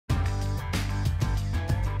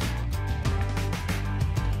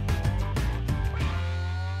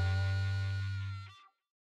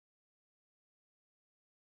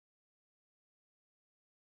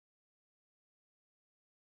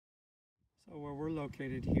So where we're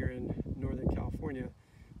located here in Northern California,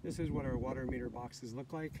 this is what our water meter boxes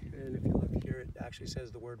look like. And if you look here, it actually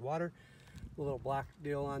says the word water. The little black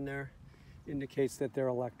deal on there indicates that they're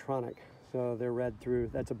electronic. So they're read through,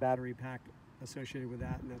 that's a battery pack associated with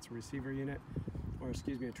that, and that's a receiver unit, or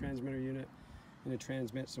excuse me, a transmitter unit. And it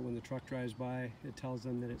transmits, so when the truck drives by, it tells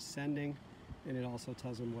them that it's sending, and it also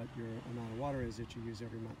tells them what your amount of water is that you use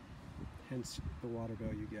every month. Hence the water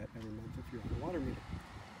bill you get every month if you're on a water meter.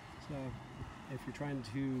 So if you're trying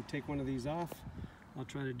to take one of these off, I'll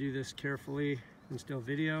try to do this carefully and still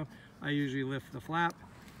video. I usually lift the flap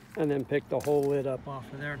and then pick the whole lid up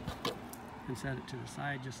off of there and set it to the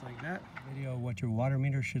side just like that. Video what your water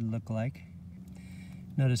meter should look like.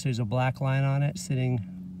 Notice there's a black line on it sitting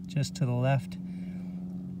just to the left.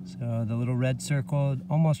 So the little red circle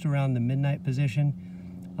almost around the midnight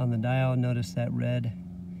position on the dial. Notice that red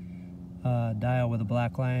dial with a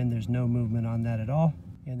black line. There's no movement on that at all.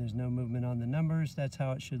 And there's no movement on the numbers. That's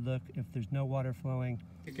how it should look if there's no water flowing.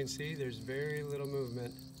 You can see there's very little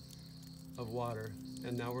movement of water.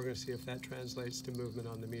 And now we're going to see if that translates to movement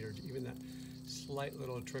on the meter, even that slight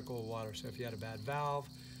little trickle of water. So if you had a bad valve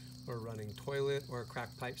or a running toilet or a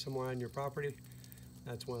cracked pipe somewhere on your property,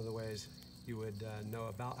 that's one of the ways you would know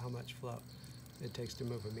about how much flow it takes to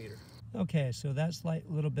move a meter. Okay, so that slight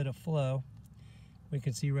little bit of flow, we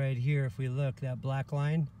can see right here, if we look, that black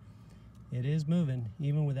line, it is moving,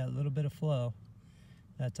 even with that little bit of flow.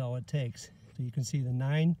 That's all it takes. So you can see the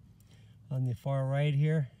 9 on the far right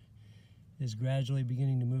here is gradually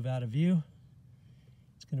beginning to move out of view.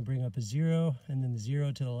 It's going to bring up a 0, and then the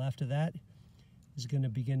 0 to the left of that is going to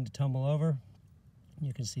begin to tumble over.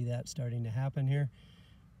 You can see that starting to happen here.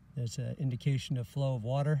 There's an indication of flow of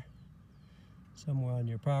water somewhere on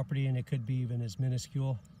your property, and it could be even as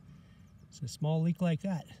minuscule. It's a small leak like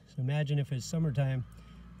that. So imagine if it's summertime,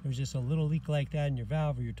 there's just a little leak like that in your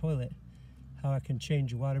valve or your toilet, how it can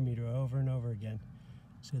change your water meter over and over again.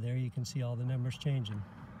 So there you can see all the numbers changing.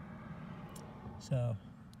 So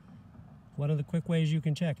one of the quick ways you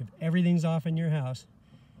can check, if everything's off in your house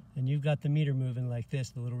and you've got the meter moving like this,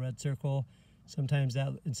 the little red circle, sometimes that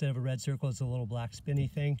instead of a red circle, it's a little black spinny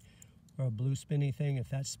thing or a blue spinny thing. If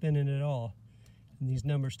that's spinning at all and these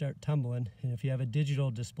numbers start tumbling, and if you have a digital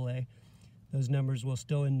display, those numbers will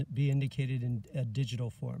still be indicated in a digital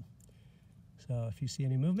form. So if you see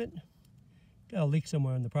any movement, got a leak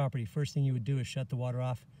somewhere on the property, first thing you would do is shut the water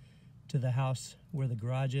off to the house where the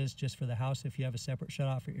garage is, just for the house. If you have a separate shut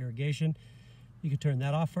off for irrigation, you could turn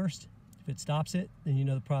that off first. If it stops it, then you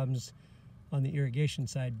know the problem's on the irrigation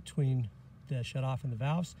side between the shut off and the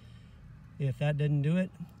valves. If that didn't do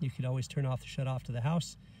it, you could always turn off the shut off to the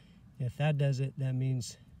house. If that does it, that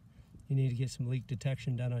means you need to get some leak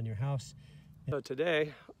detection done on your house. So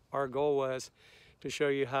today, our goal was to show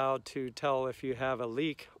you how to tell if you have a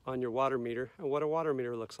leak on your water meter and what a water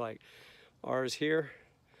meter looks like. Ours here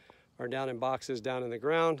are down in boxes down in the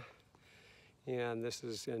ground, and this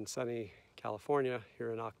is in sunny California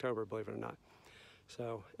here in October, believe it or not.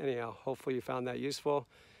 So anyhow, hopefully you found that useful.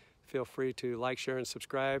 Feel free to like, share, and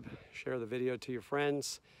subscribe. Share the video to your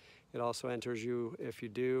friends. It also enters you, if you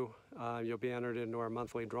do, you'll be entered into our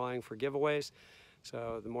monthly drawing for giveaways.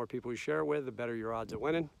 So the more people you share it with, the better your odds of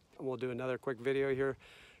winning. And we'll do another quick video here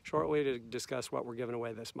shortly to discuss what we're giving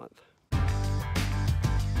away this month.